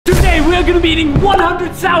are gonna be eating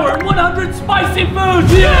 100 sour and 100 spicy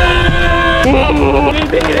foods. Yeah!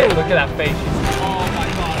 Keep eating. Look at that face. Oh my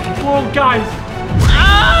god. Whoa, guys.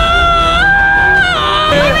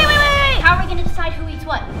 Wait. How are we gonna decide who eats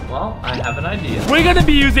what? Well, I have an idea. We're gonna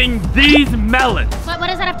be using these melons. What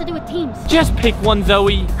does that have to do with teams? Just pick one,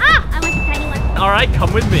 Zoe. Ah, I like the tiny one. All right,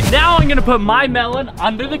 come with me. Now I'm gonna put my melon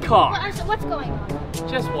under the car. What's going on?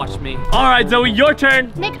 Just watch me. All right, Zoe, your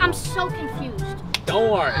turn. Nick, I'm so confused.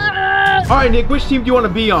 Don't worry. All right, Nick, which team do you want to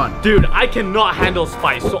be on? Dude, I cannot handle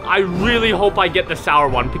spice, so I really hope I get the sour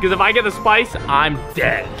one, because if I get the spice, I'm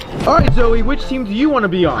dead. All right, Zoe, which team do you want to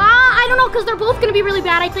be on? I don't know, because they're both going to be really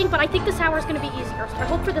bad, I think, but I think the sour is going to be easier, so I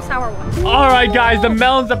hope for the sour one. All right, guys, the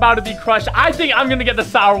melon's about to be crushed. I think I'm going to get the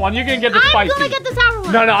sour one. You're going to get the spicy. I'm going to get the sour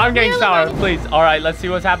one. No, I'm getting sour, please. All right, let's see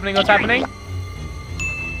what's happening. What's happening?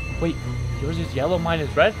 Wait. Yours is yellow, mine is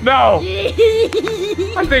red? No!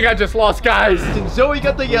 I think I just lost, guys. Since Zoe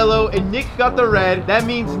got the yellow and Nick got the red, that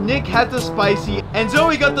means Nick has the spicy and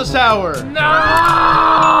Zoe got the sour. No!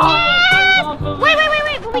 Wait.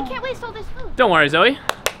 Well, we can't waste all this food. Don't worry, Zoe.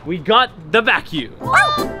 We got the vacuum. Nope.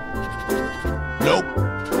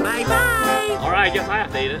 Bye-bye. All right, I guess I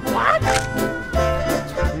have to eat it. What?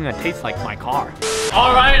 It tastes like my car.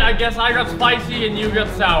 All right, I guess I got spicy and you got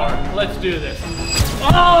sour. Let's do this.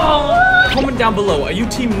 Oh! Comment down below, are you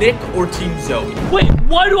team Nick or team Zoe? Wait,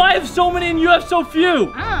 why do I have so many and you have so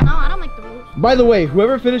few? I don't know, I don't like the rules. By the way,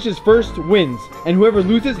 whoever finishes first wins, and whoever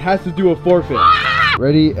loses has to do a forfeit.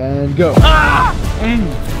 Ready, and go. Ah!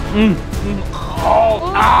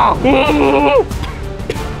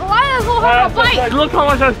 Why is it so hard to bite? Look how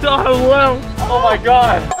much I still have left. Oh my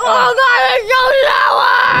god. Oh god, it's so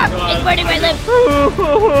sour! It's burning my lips.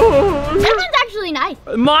 That one's actually nice.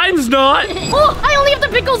 Mine's not. Oh, I only have the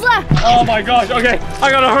pickles left. Oh my gosh, okay. I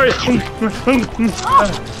gotta hurry.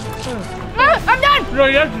 I'm done. No,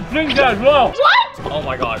 you have to drink that as well. What? Oh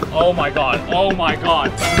my god, oh my god, oh my god.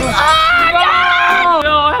 Oh,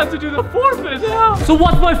 No, I have to do the forfeit now. So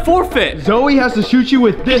what's my forfeit? Zoe has to shoot you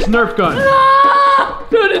with this Nerf gun. Ah!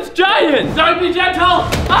 Dude, it's giant. Zoe, be gentle.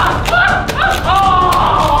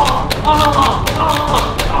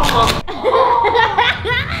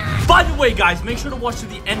 By the way, guys, make sure to watch to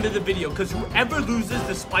the end of the video because whoever loses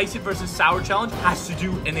the spicy versus sour challenge has to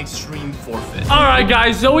do an extreme forfeit. All right,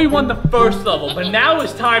 guys, Zoe won the first level, but now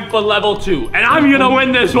it's time for level 2, and I'm gonna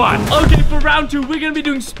win this one. Okay, for round 2, we're gonna be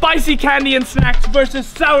doing spicy candy and snacks versus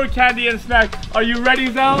sour candy and snacks. Are you ready,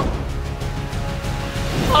 Zoe?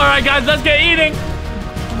 All right, guys, let's get eating.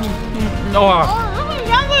 Oh, this is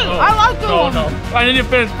yummy. I like this one. No. I need to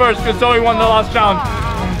finish first because Zoe won the last challenge.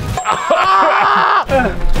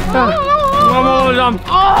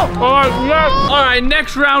 All right,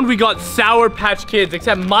 next round we got Sour Patch Kids,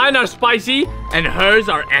 except mine are spicy and hers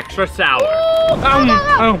are extra sour.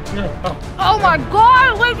 Oh my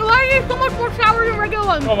god, wait, why are you so much more sour than regular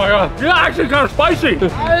ones? Oh my god, you're actually kind of spicy.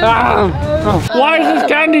 Why is this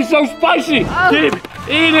candy so spicy? Keep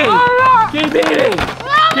eating. Keep eating.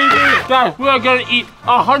 Guys, we are gonna eat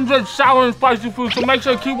 100 sour and spicy food, so make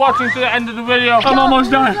sure to keep watching to the end of the video. I'm almost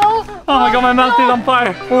done. Oh my god, my mouth is on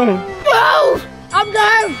fire. No! I'm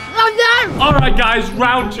done! I'm done! All right, guys,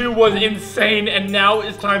 round 2 was insane, and now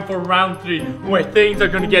it's time for round 3, where things are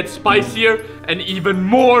gonna get spicier and even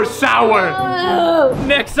more sour.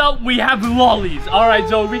 Next up, we have lollies. All right,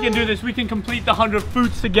 Zoe, we can do this. We can complete the 100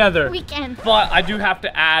 foods together. We can. But I do have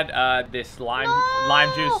to add this lime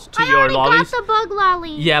juice to your lollies. I got the bug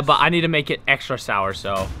lollies. Yeah, but I need to make it extra sour,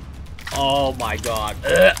 so. Oh my god. Ew,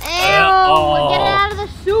 get it out of the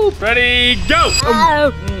soup. Ready, go!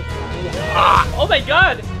 Oh my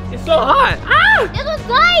god, it's so hot. This was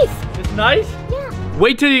nice. It's nice? Yeah.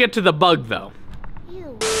 Wait till you get to the bug, though.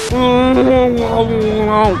 Ew. This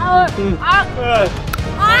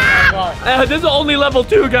is only level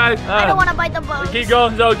 2, guys. I don't want to bite the bug. Keep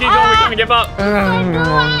going, Zoe. Keep going. We're gonna give up.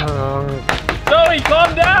 Zoe,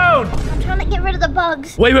 calm down. I'm trying to get rid of the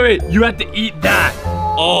bugs. Wait. You have to eat that.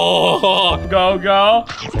 Oh, go.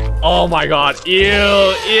 Oh my god.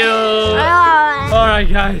 Ew. All right,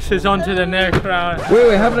 guys. It's on to the next round.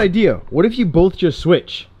 Wait, I have an idea. What if you both just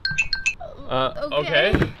switch?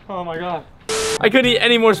 Okay. Oh my god. I couldn't eat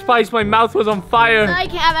any more spice. My mouth was on fire. I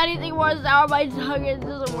can't have anything more sour. My tongue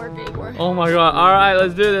doesn't work anymore. Oh my god. All right,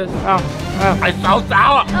 let's do this. It's so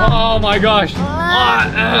sour. Oh my gosh.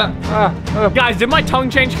 Guys, did my tongue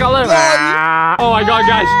change color? Oh my god,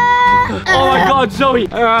 guys. Oh my god, Zoe.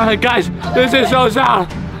 Guys, this is so sour.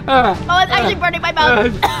 Oh, it's actually burning my mouth.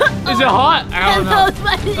 Is it hot? I don't know.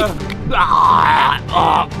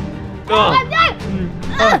 I'm done.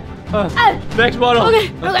 Next bottle. Okay,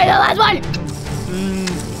 the last one.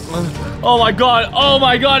 Oh my god. Oh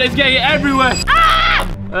my god. It's getting everywhere.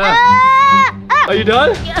 Are you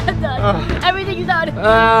done? Yeah, I'm done. Everything's done. All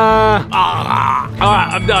right,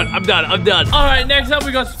 I'm done. All right, next up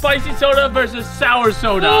we got spicy soda versus sour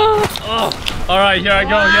soda. All right, here I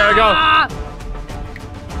go.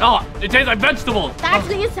 Oh, it tastes like vegetables. That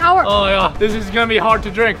actually is sour. Oh yeah, this is gonna be hard to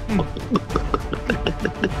drink.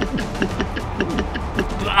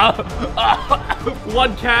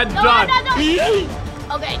 One can done. No. Okay,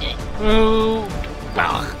 I did it.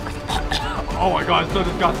 Oh my god, it's so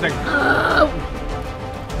disgusting.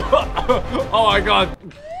 Oh my god.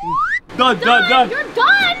 Done. You're done.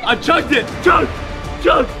 I chugged it. Chug.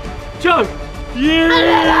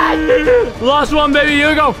 Yeah. Last one, baby. Here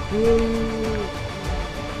we go.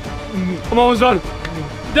 I'm almost done.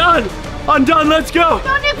 I'm done. Let's go.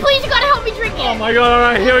 No, Nick, please, you gotta help me drink it. Oh my god. All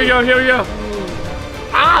right, here we go.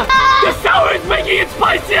 The sour is making it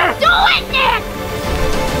spicier. Do it, Nick.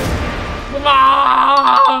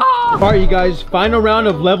 All right, you guys, final round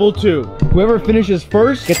of level 2. Whoever finishes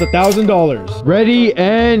first gets $1,000. Ready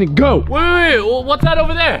and go. Wait. What's that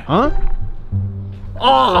over there? Huh?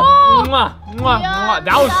 Oh. Yeah,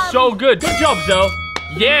 That was so good. Good job, Zoe.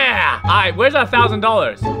 Yeah. All right, where's that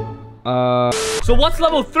 $1,000? So what's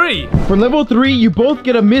level 3? For level 3, you both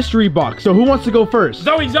get a mystery box. So who wants to go first?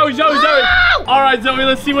 Zoe. All right, Zoe,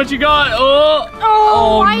 let's see what you got.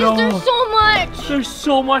 Why is there so much? There's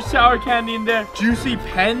so much sour candy in there. Juicy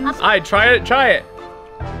pens. All right, try it.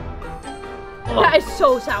 That is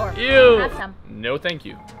so sour. Ew. Have some. No, thank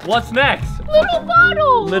you. What's next? Little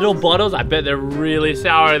bottles. Little bottles? I bet they're really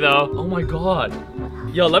sour, though. Oh, my God.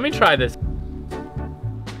 Yo, let me try this.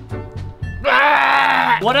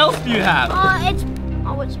 What else do you have?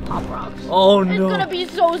 It's Pop Rocks. Oh, no. It's gonna be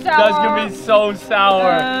so sour. That's gonna be so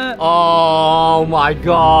sour. Oh, my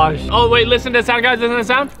gosh. Oh, wait, listen to the sound, guys. Listen to the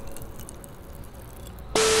sound.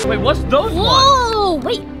 Wait, what's those ones? Whoa,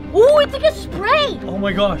 wait. Ooh, it's like a spray. Oh,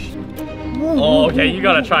 my gosh. Oh, okay, you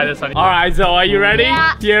gotta try this one. All right, Zoe, are you ready?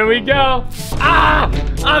 Yeah. Here we go.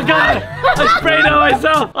 Oh God, I sprayed on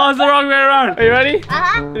myself. Oh, it's the wrong way around. Are you ready?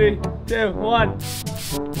 3, 2, 1.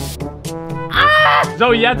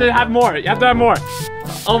 Zoe, you have to have more.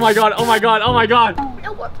 Oh my God.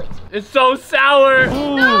 No more, please. It's so sour.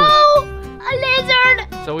 Ooh. No, a lizard.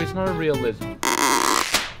 Zoe, it's not a real lizard.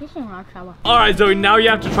 This is not sour. All right, Zoe, now you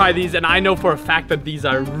have to try these, and I know for a fact that these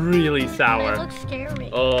are really sour. It looks scary.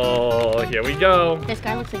 Oh, here we go. This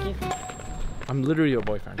guy looks like you. I'm literally your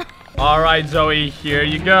boyfriend. All right, Zoe, here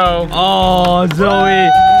you go. Oh, Zoe,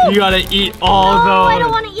 you gotta eat all those. I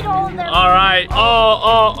don't want to eat all of them. All right.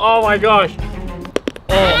 Oh my gosh.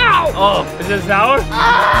 Oh, is it sour?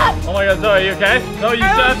 Oh my God, Zoe, you okay? No, you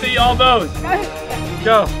still have to eat all those.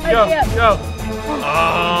 Go.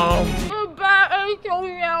 Oh.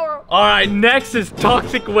 All right, next is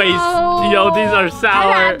toxic waste. Yo, these are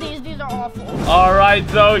sour. I had these are awful. All right,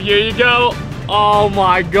 Zoe, here you go. Oh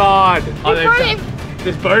my God. It's burning.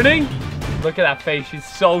 It's burning? Look at that face, she's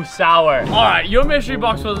so sour. All right, your mystery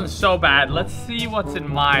box wasn't so bad. Let's see what's in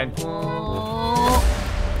mine.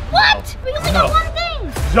 What? We only got one thing.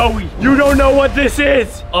 Zoe, you don't know what this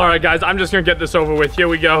is. All right, guys, I'm just gonna get this over with. Here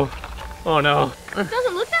we go. Oh no. It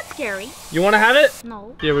doesn't look that scary. You wanna have it?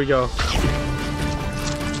 No. Here we go.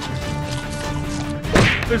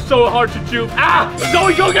 It's so hard to chew.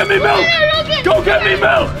 Zoe, go get me milk! Go get me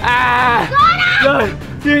milk!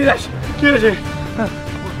 Give me that.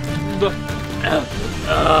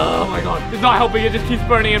 Oh my God, it's not helping. It just keeps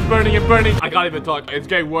burning and burning and burning. I can't even talk. It's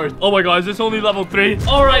getting worse. Oh my God, is this only level 3?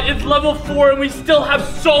 All right, it's level 4 and we still have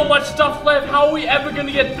so much stuff left. How are we ever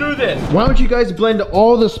gonna get through this? Why don't you guys blend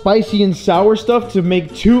all the spicy and sour stuff to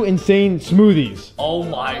make 2 insane smoothies? Oh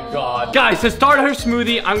my God. Guys, to start her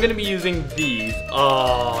smoothie, I'm gonna be using these.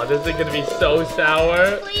 Oh, this is gonna be so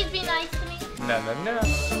sour. Please be nice to me. No.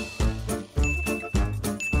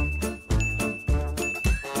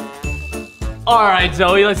 All right,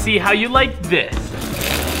 Zoe, let's see how you like this.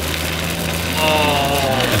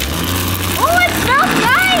 Oh, it smells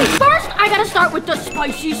nice. First, I gotta start with the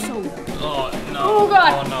spicy soda. Oh, no. Oh,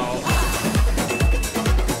 God. Oh, no.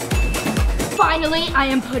 Finally, I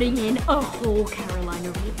am putting in a whole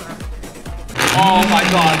Carolina Reaper. Oh, my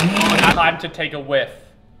God. Oh, time to take a whiff.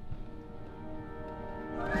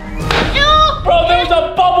 Bro, there was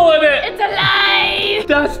a bubble in it. It's alive.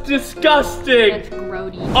 That's disgusting. It's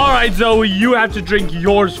grody. All right, Zoe, you have to drink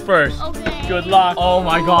yours first. Okay. Good luck. Oh,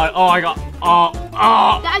 my God. Oh, my God.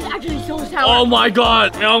 That's actually so sour. Oh, my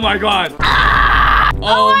God. Oh, my God.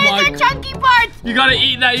 Oh my God. Chunky parts. You gotta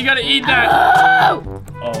eat that.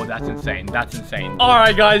 Oh, that's insane. All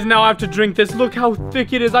right, guys, now I have to drink this. Look how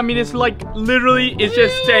thick it is. I mean, it's like literally, it's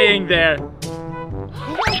just staying there.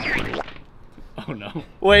 Oh no.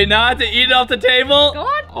 Wait, now I have to eat it off the table? Go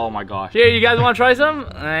on. Oh my gosh. Here, you guys want to try some?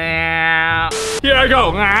 Here I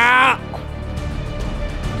go.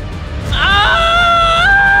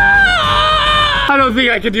 I don't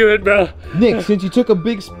think I can do it, bro. Nick, since you took a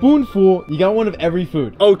big spoonful, you got one of every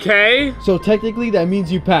food. Okay. So technically, that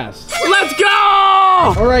means you passed. Let's go!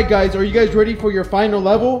 All right, guys, are you guys ready for your final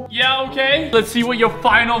level? Yeah, okay. Let's see what your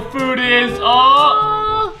final food is.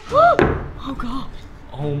 Oh. Oh god.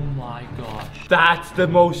 Oh my gosh. That's the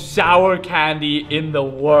most sour candy in the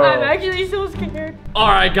world. I'm actually so scared. All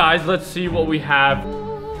right, guys, let's see what we have.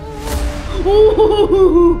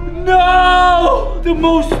 Ooh, no! The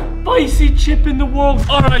most spicy chip in the world.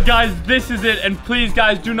 All right, guys, this is it. And please,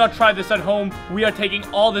 guys, do not try this at home. We are taking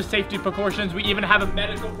all the safety precautions. We even have a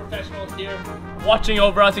medical professional here watching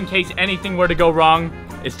over us in case anything were to go wrong.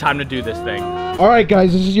 It's time to do this thing. All right,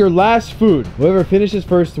 guys, this is your last food. Whoever finishes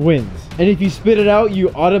first wins. And if you spit it out,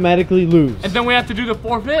 you automatically lose. And then we have to do the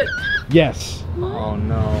forfeit? Yes. Oh,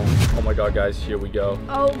 no. Oh, my God, guys. Here we go.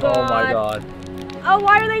 Oh god. Oh, my God. Oh,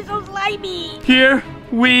 why are they so slimy? Here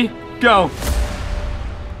we go.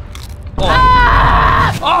 Oh.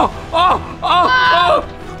 Ah! Oh, oh, oh, oh.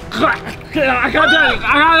 I can't do it. I can't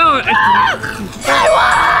do it.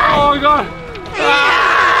 Oh, my God.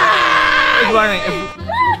 It's burning.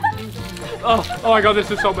 Oh my God, this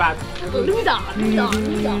is so bad.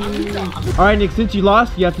 All right, Nick, since you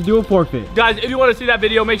lost, you have to do a forfeit. Guys, if you want to see that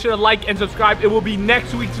video, make sure to like and subscribe. It will be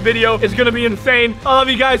next week's video. It's going to be insane. I love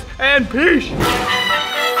you guys, and peace.